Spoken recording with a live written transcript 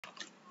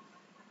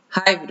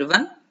Hi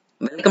everyone,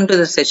 welcome to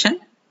the session.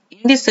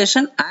 In this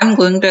session, I am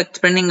going to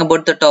explaining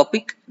about the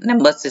topic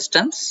number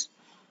systems.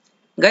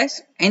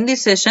 Guys, in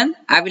this session,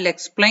 I will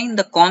explain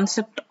the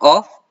concept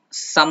of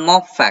sum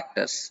of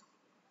factors.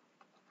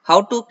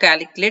 How to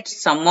calculate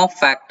sum of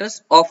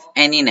factors of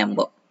any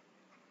number.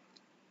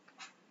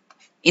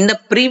 In the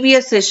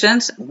previous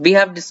sessions, we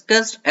have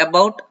discussed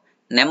about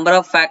number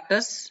of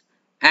factors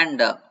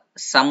and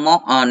sum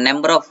of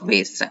number of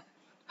ways.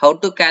 How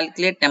to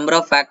calculate number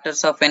of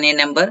factors of any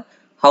number,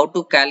 how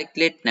to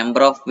calculate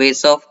number of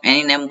ways of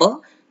any number.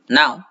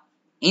 Now,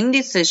 in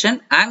this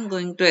session, I am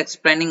going to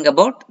explaining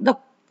about the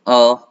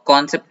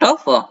concept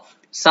of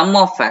sum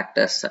of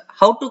factors.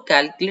 How to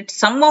calculate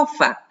sum of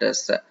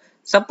factors.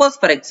 Suppose,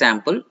 for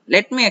example,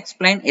 let me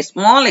explain a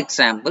small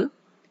example,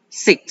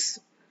 6.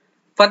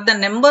 For the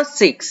number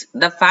 6,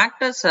 the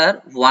factors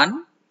are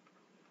 1,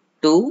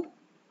 2,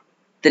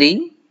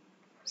 3,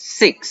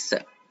 6.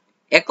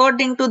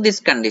 According to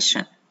this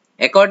condition,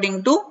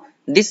 according to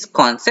this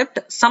concept,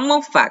 sum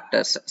of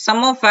factors.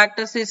 Sum of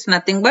factors is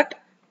nothing but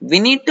we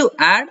need to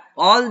add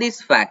all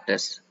these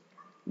factors.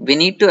 We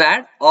need to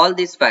add all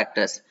these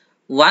factors.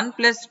 1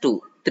 plus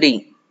 2,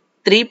 3.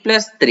 3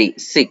 plus 3,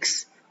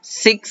 6.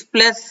 6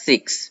 plus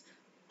 6,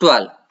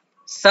 12.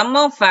 Sum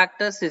of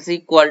factors is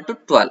equal to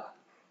 12.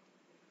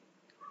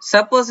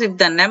 Suppose if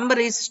the number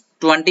is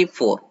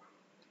 24,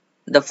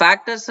 the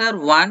factors are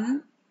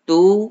 1,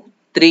 2,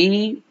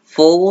 3,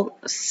 4,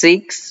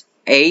 6,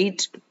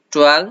 8,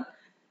 12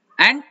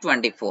 and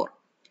 24.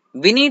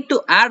 We need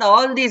to add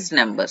all these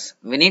numbers.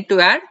 We need to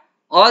add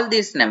all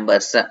these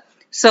numbers.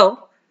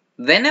 So,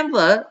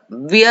 whenever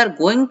we are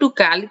going to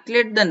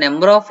calculate the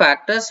number of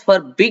factors for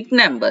big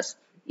numbers,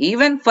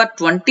 even for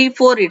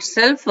 24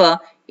 itself,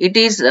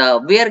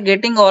 we are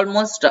getting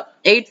almost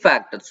 8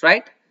 factors,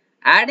 right?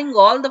 Adding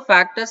all the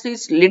factors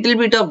is little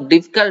bit of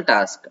difficult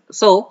task.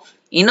 So,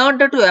 in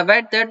order to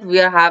avoid that, we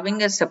are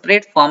having a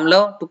separate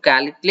formula to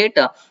calculate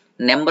a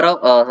number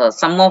of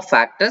sum of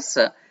factors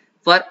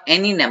for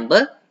any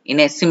number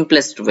in a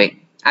simplest way.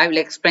 I will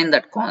explain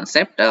that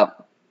concept.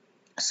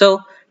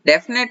 So,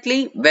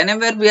 definitely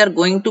whenever we are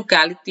going to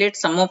calculate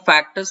sum of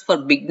factors for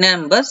big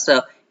numbers,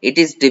 it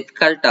is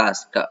difficult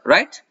task,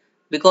 right?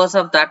 Because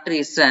of that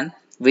reason,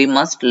 we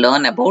must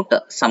learn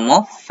about sum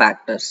of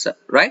factors,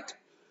 right?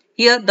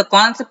 Here the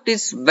concept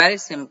is very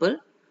simple.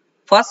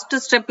 First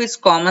step is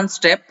common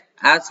step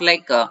as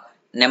like a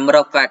number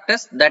of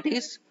factors, that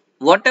is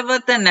whatever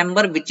the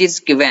number which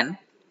is given,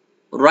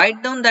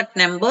 write down that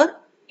number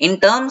in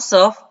terms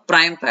of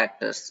prime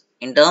factors.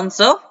 In terms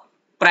of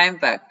prime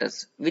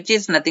factors, which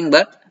is nothing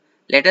but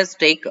let us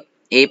take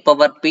a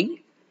power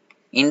p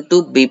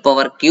into b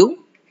power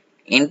q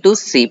into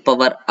c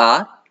power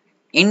r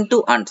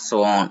into and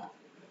so on.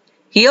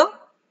 Here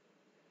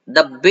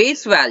the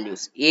base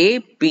values a,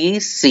 b,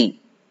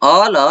 c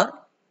all are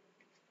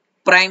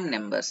prime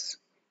numbers.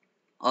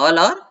 All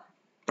are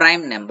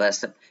prime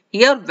numbers.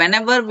 Here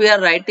whenever we are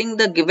writing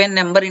the given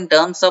number in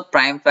terms of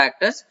prime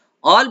factors,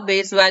 all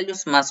base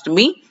values must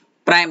be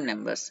prime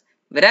numbers.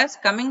 Whereas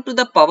coming to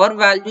the power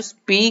values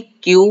p,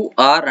 q,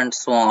 r and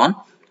so on,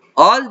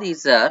 all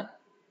these are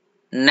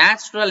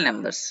natural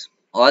numbers.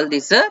 All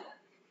these are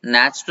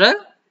natural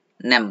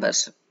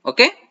numbers.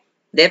 Okay.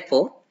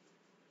 Therefore,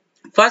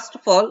 first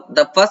of all,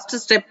 the first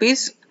step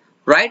is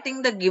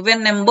writing the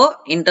given number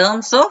in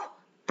terms of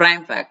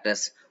prime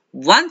factors.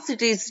 Once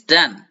it is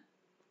done,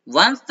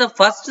 once the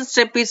first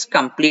step is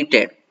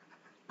completed,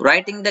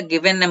 writing the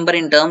given number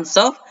in terms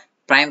of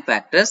prime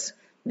factors,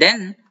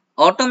 then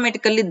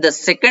automatically the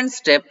second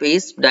step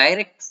is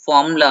direct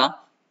formula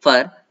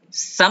for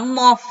sum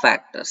of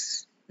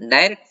factors.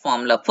 Direct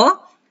formula for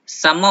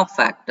sum of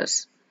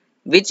factors,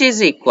 which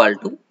is equal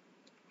to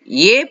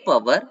a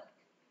power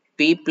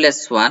p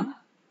plus 1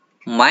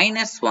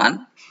 minus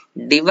 1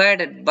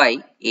 divided by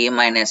a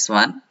minus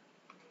 1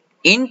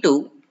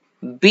 into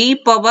b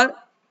power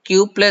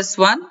q plus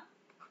 1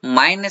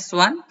 minus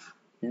 1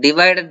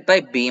 divided by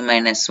b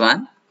minus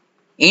 1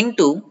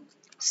 into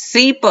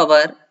c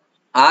power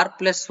r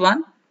plus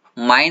 1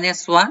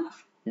 minus 1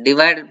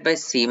 divided by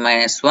c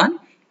minus 1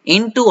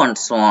 into and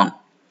so on.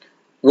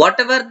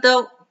 Whatever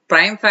the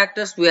prime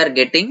factors we are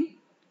getting,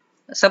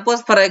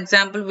 suppose for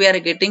example we are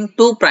getting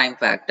 2 prime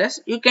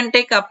factors, you can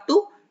take up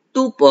to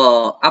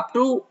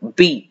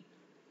b.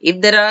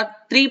 If there are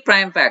 3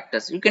 prime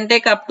factors, you can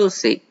take up to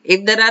c.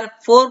 If there are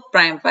 4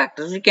 prime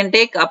factors, you can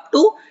take up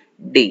to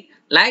d.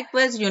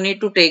 Likewise, you need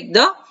to take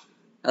the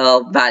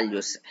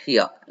values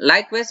here.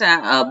 Likewise,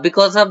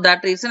 because of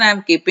that reason, I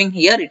am keeping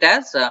here it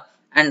as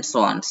and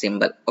so on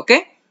symbol.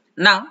 Okay.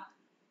 Now,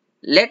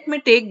 let me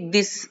take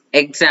this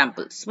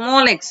example,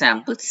 small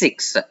example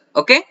 6.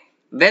 Okay.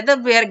 Whether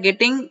we are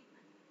getting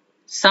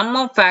sum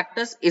of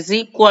factors is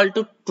equal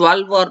to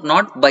 12 or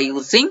not by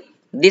using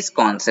this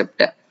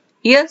concept.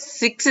 Here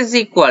 6 is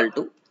equal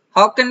to,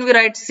 how can we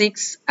write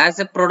 6 as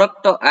a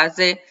product of,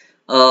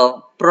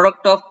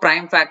 product of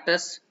prime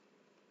factors?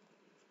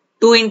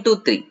 2 into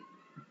 3.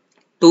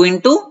 2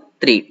 into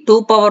 3.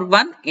 2 power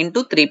 1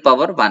 into 3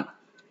 power 1.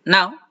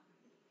 Now,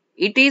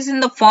 it is in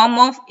the form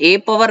of a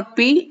power p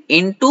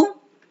into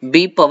b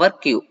power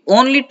q.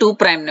 Only two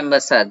prime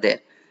numbers are there.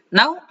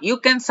 Now you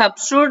can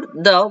substitute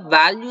the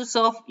values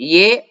of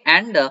a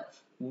and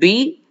b,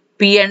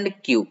 p and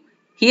q.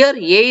 Here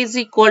a is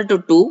equal to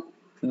 2,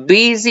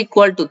 b is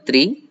equal to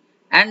 3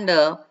 and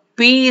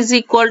p is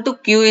equal to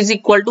q is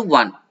equal to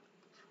 1.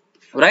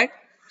 Right?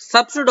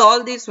 Substitute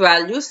all these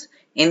values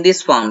in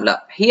this formula.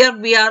 Here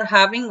we are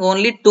having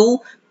only two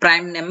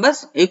prime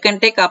numbers. You can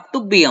take up to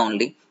b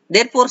only.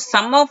 Therefore,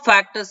 sum of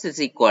factors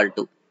is equal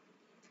to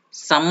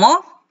sum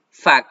of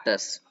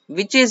factors,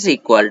 which is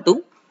equal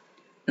to,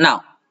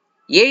 now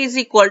a is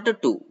equal to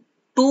 2.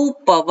 2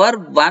 power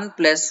 1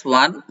 plus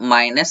 1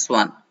 minus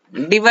 1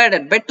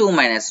 divided by 2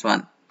 minus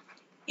 1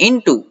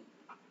 into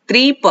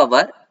 3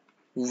 power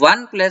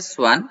 1 plus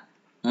 1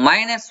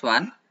 minus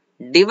 1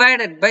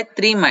 divided by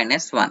 3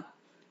 minus 1.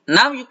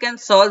 Now you can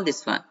solve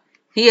this one.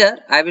 Here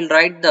I will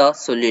write the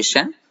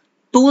solution.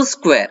 2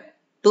 square.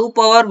 2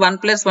 power 1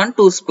 plus 1,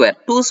 2 square.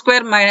 2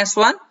 square minus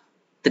 1,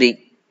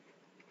 3.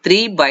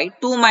 3 by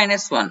 2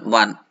 minus 1,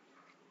 1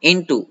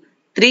 into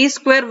 3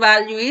 square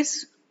value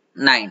is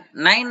 9.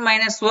 9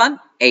 minus 1,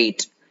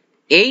 8.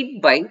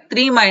 8 by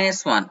 3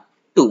 minus 1,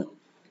 2.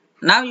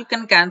 Now you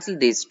can cancel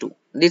these two.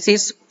 This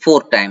is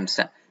 4 times.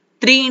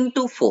 3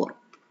 into 4,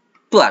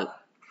 12.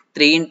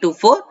 3 into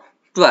 4,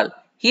 12.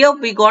 Here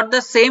we got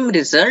the same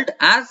result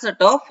as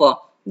that of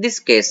this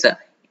case.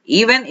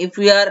 Even if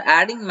we are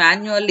adding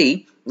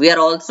manually, we are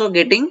also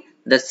getting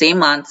the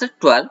same answer,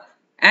 12.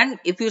 And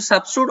if you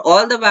substitute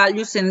all the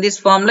values in this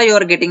formula, you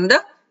are getting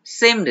the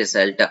same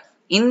result.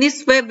 In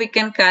this way, we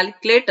can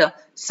calculate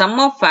sum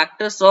of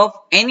factors of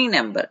any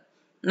number.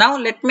 Now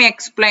let me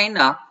explain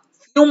a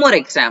few more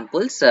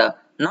examples,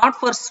 not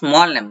for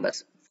small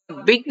numbers.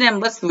 For big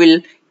numbers, we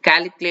will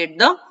calculate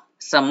the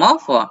sum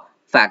of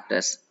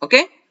factors.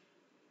 Okay.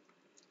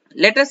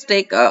 Let us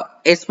take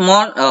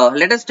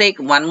let us take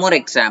one more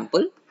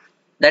example,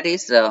 that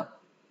is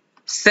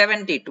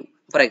 72.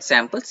 For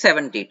example,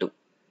 72.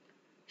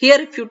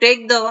 Here if you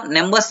take the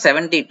number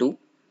 72,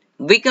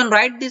 we can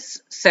write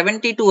this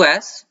 72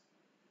 as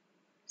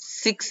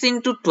 6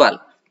 into 12.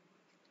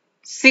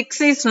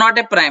 6 is not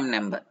a prime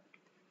number.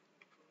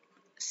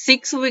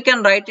 6 we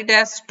can write it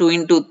as 2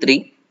 into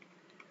 3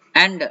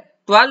 and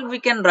 12 we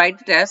can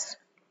write it as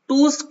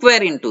 2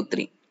 square into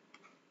 3.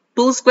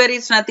 2 square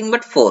is nothing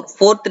but 4.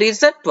 4 3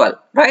 is 12,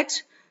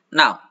 right?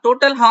 Now,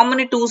 total how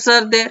many 2's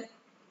are there?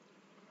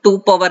 2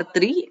 power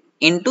 3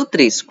 into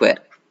 3 square.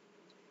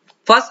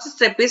 First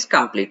step is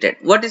completed.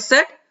 What is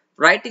that?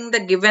 Writing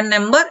the given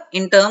number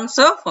in terms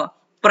of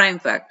prime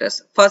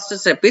factors. First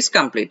step is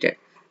completed.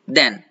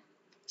 Then,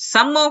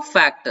 sum of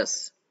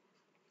factors.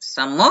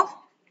 Sum of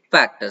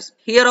factors.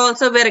 Here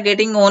also we are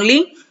getting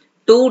only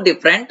two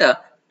different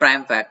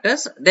prime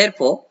factors.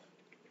 Therefore,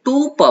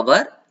 2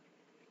 power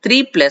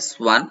 3 plus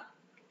 1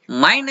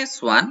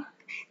 minus 1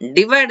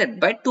 divided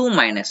by 2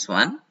 minus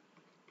 1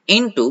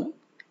 into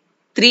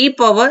 3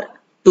 power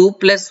 2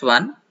 plus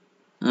 1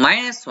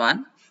 minus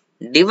 1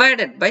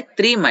 divided by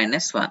 3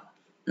 minus 1.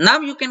 Now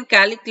you can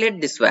calculate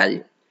this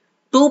value.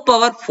 2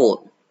 power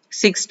 4,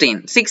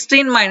 16.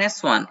 16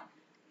 minus 1,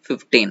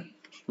 15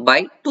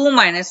 by 2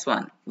 minus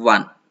 1,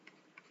 1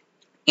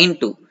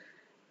 into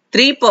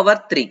 3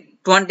 power 3,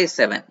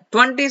 27.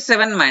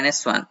 27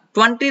 minus 1,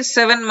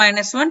 27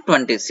 minus 1,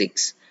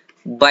 26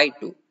 by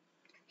 2.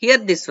 Here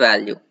this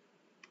value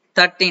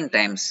 13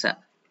 times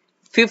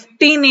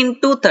 15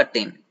 into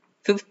 13.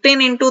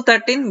 15 into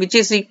 13 which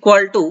is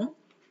equal to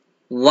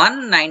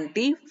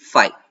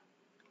 195.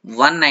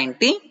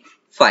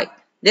 195.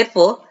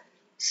 Therefore,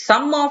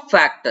 sum of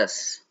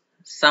factors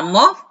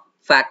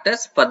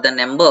for the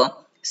number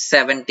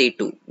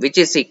 72 which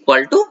is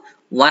equal to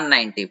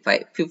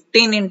 195.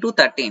 15 into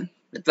 13,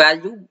 the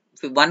value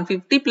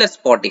 150 plus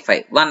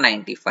 45,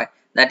 195.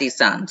 That is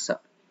the answer.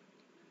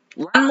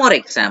 One more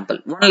example,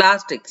 one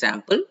last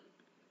example.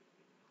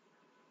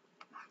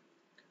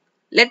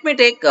 Let me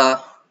take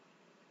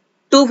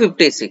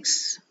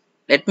 256.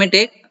 Let me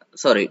take,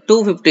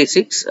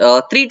 256,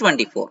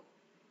 324.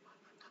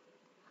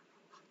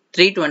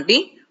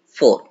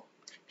 324.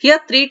 Here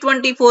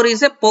 324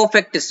 is a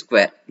perfect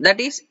square. That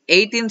is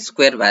 18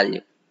 square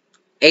value.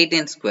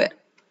 18 square.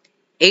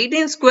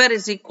 18 square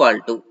is equal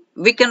to,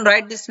 we can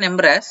write this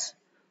number as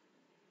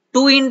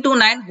 2 into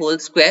 9 whole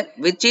square,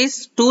 which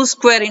is 2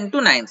 square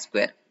into 9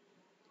 square.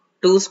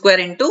 2 square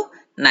into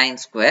 9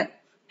 square.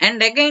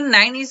 And again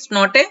 9 is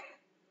not a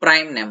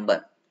prime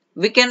number.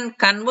 We can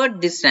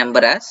convert this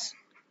number as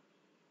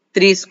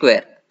 3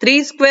 square.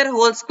 3 square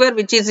whole square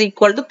which is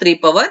equal to 3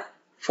 power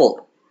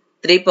 4.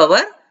 3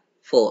 power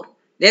 4.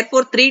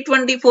 Therefore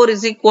 324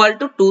 is equal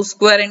to 2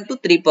 square into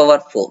 3 power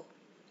 4.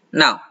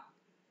 Now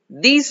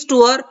these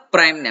two are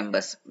prime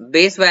numbers.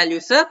 Base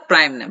values are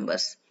prime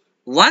numbers.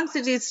 Once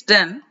it is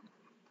done,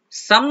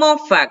 sum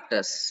of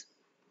factors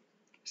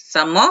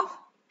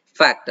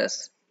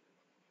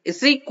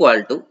is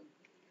equal to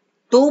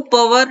 2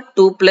 power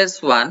 2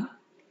 plus 1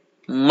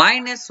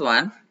 minus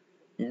 1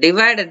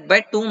 divided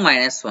by 2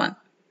 minus 1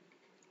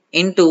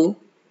 into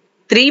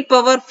 3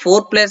 power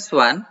 4 plus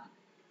 1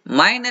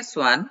 minus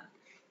 1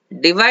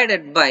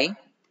 divided by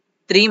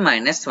 3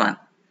 minus 1.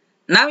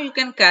 Now you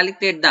can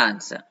calculate the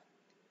answer.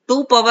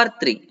 2 power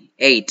 3,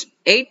 8.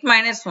 8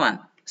 minus 1,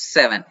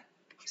 7.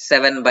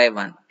 7 by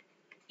 1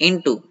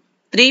 into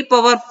 3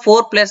 power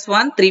 4 plus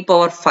 1, 3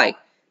 power 5.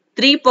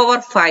 3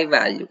 power 5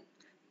 value.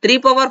 3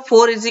 power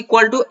 4 is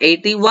equal to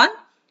 81.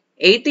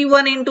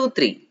 81 into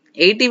 3.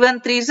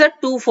 81 3 is a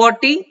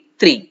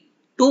 243.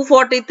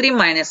 243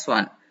 minus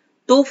 1.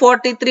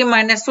 243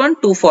 minus 1,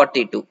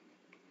 242.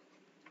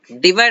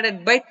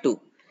 Divided by 2.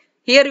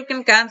 Here you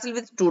can cancel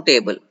with 2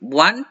 table.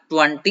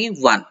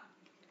 121.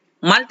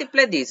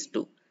 Multiply these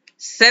two.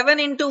 7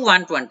 into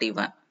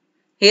 121.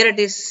 Here it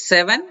is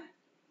 7,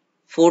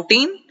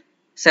 14.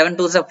 7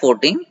 2s are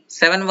 14.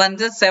 7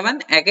 1s are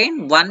 7.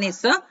 Again 1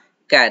 is a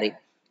carry.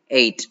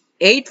 8.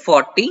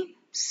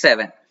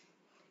 847.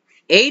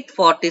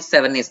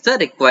 847 is the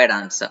required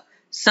answer.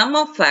 Sum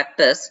of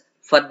factors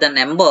for the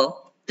number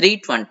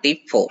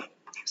 324.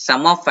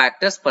 Sum of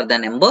factors for the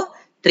number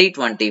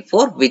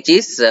 324, which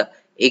is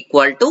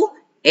equal to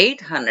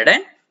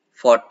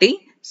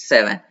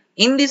 847.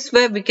 In this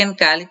way we can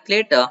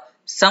calculate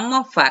sum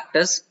of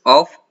factors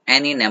of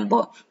any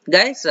number.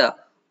 Guys,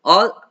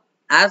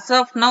 as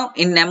of now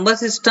in number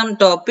system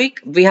topic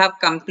we have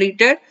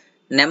completed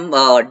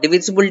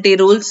divisibility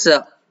rules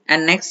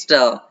and next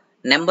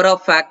number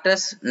of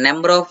factors,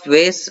 number of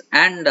ways,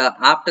 and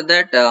after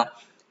that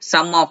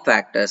sum of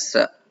factors.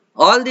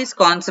 All these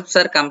concepts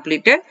are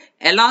completed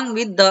along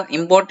with the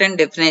important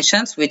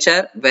definitions which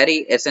are very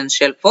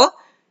essential for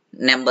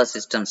number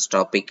systems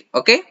topic.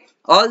 Okay,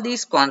 all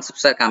these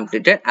concepts are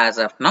completed as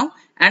of now,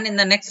 and in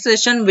the next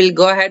session we'll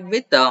go ahead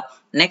with the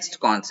next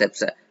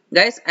concepts.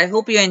 Guys, I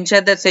hope you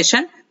enjoyed the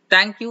session.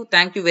 Thank you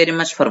very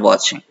much for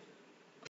watching.